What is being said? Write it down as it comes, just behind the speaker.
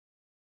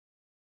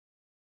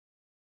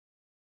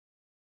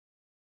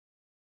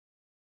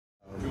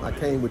I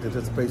came with the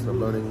anticipation of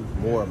learning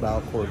more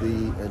about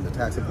Corvee and the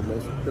tax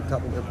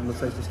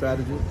implementation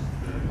strategy,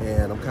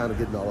 and I'm kind of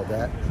getting all of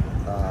that.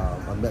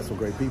 I met some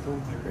great people,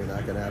 and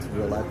I can ask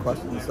real-life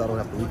questions, so I don't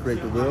have to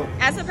recreate the wheel.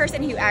 As a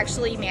person who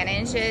actually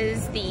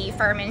manages the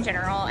firm in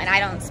general, and I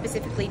don't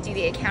specifically do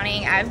the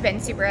accounting, I've been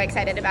super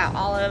excited about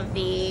all of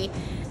the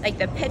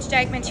pitch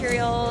deck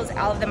materials,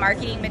 all of the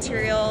marketing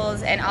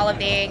materials, and all of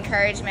the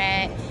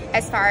encouragement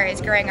as far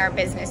as growing our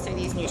business through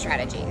these new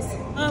strategies.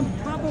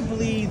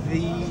 Probably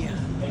the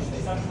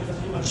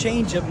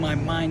change of my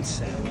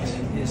mindset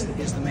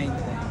is the main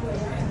thing,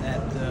 and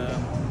that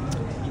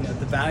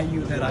the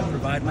value that I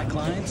provide my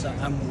clients,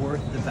 I'm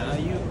worth the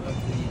value of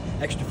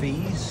the extra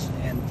fees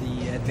and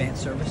the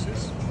advanced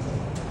services.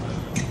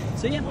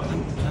 So yeah,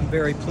 I'm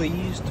very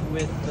pleased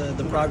with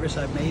the progress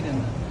I've made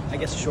in, I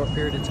guess, a short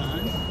period of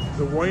time.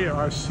 The way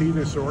I see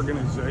this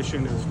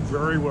organization is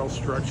very well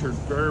structured,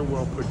 very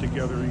well put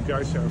together. You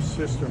guys have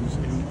systems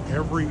in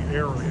every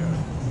area.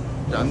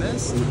 Done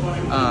this,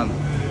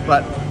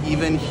 but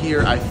even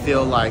here I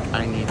feel like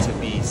I need to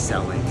be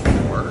selling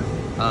more.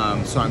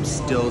 So I'm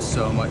still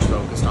so much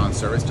focused on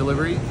service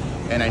delivery,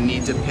 and I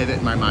need to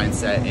pivot my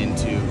mindset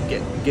into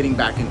getting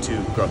back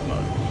into growth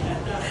mode.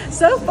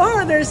 So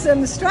far, there's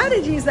some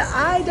strategies that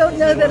I don't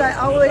know that I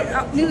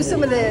always knew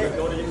some of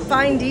the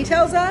fine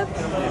details of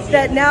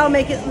that now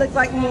make it look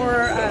like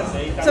more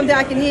something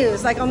I can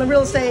use. Like on the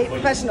real estate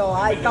professional,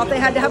 I thought they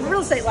had to have a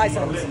real estate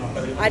license.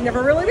 I'd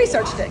never really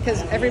researched it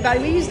because everybody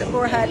we used it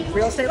for had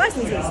real estate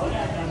licenses.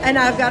 And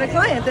I've got a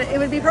client that it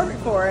would be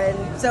perfect for,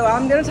 and so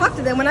I'm going to talk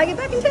to them when I get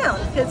back in town.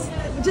 Because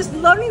just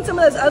learning some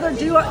of those other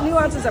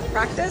nuances of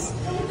practice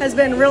has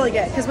been really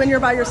good, because when you're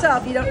by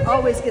yourself, you don't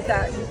always get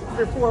that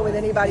rapport with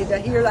anybody to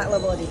hear that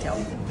level of detail.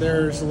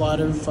 There's a lot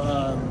of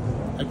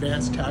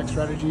advanced tax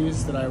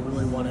strategies that I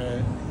really want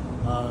to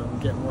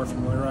get more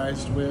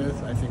familiarized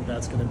with. I think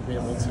that's going to be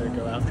able to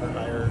go after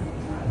higher,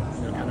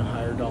 kind of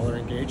higher dollar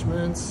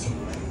engagements.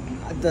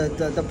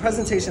 The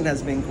presentation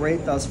has been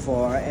great thus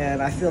far,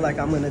 and I feel like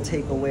I'm going to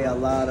take away a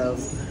lot of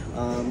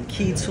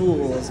key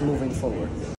tools moving forward.